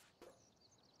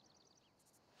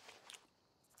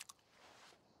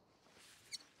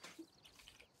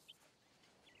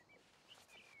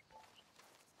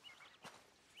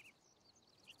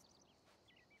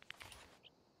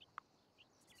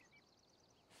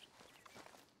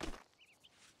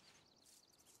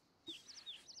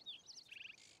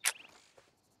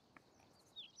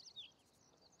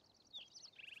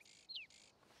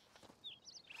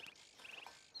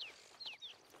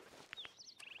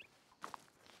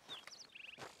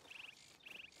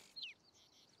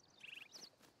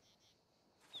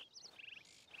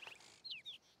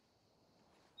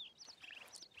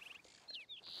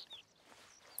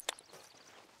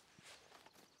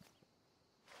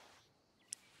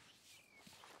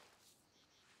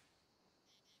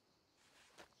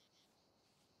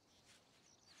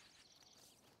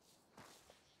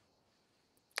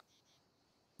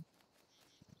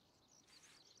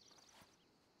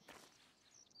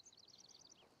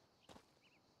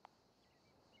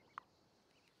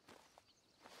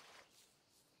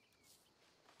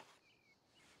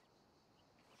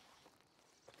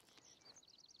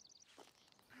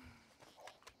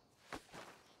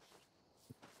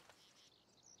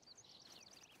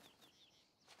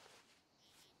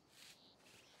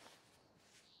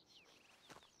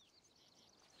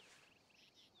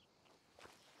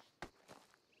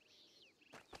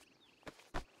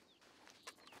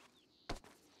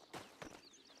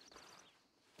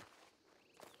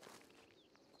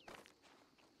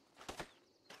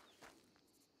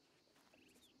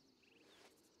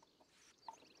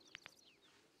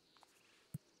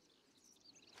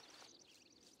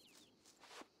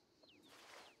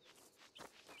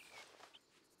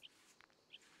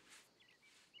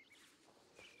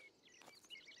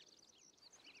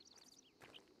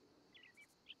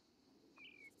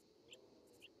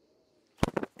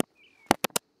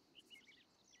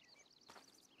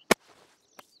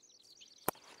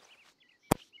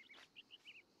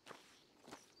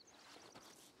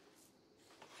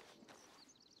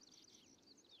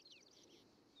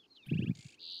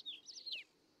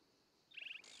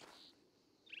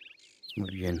 Muy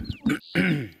bien.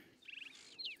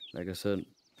 Like I said,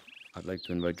 I'd like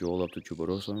to invite you all up to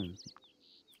Chuborosa,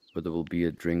 but there will be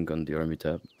a drink on the army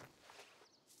tab.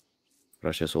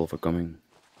 Gracias all for coming.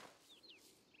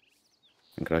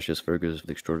 And gracias Fergus for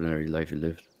the extraordinary life you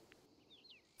lived.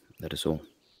 That is all.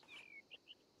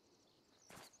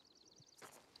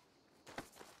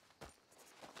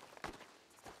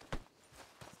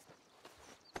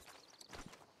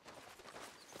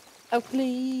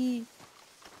 Oakley.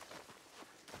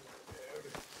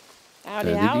 Howdy,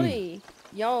 Lady. howdy.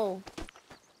 Yo.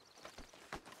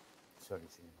 Sorry.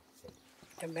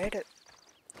 You made it.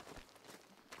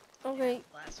 Okay.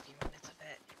 Last few minutes of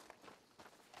it.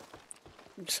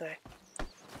 Let's say.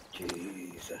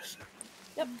 Jesus.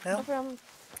 Yep, Well, no problem.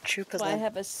 Chupa That's why I then.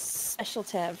 have a special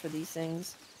tab for these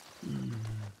things.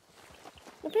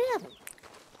 No problem.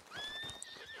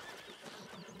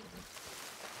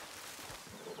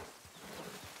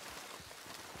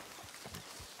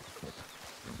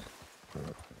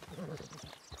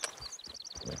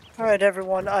 Alright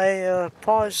everyone, I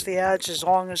paused the ads as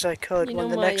long as I could. You When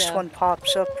know the my, next one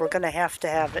pops up, we're gonna have to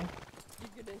have it.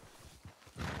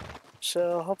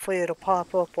 So hopefully it'll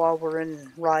pop up while we're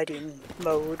in riding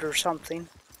mode or something.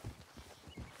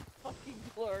 Fucking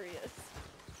glorious.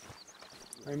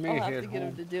 I may I'll have head to get him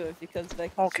home. to do it if he comes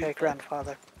back to Okay, Chupa.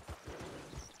 grandfather.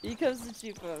 If he comes to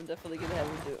Chupa, I'm definitely gonna have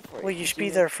him do it for you. Will you 'cause be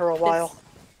know there for a while?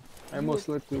 I most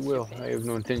likely will. I have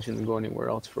no intention to go anywhere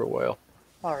else for a while.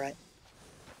 Alright.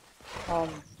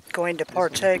 Going to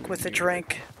partake with a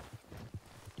drink.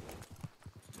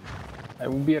 I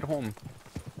will be at home.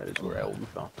 That is where I will be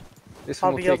found. This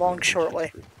I'll will be take me along to shortly.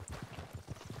 history.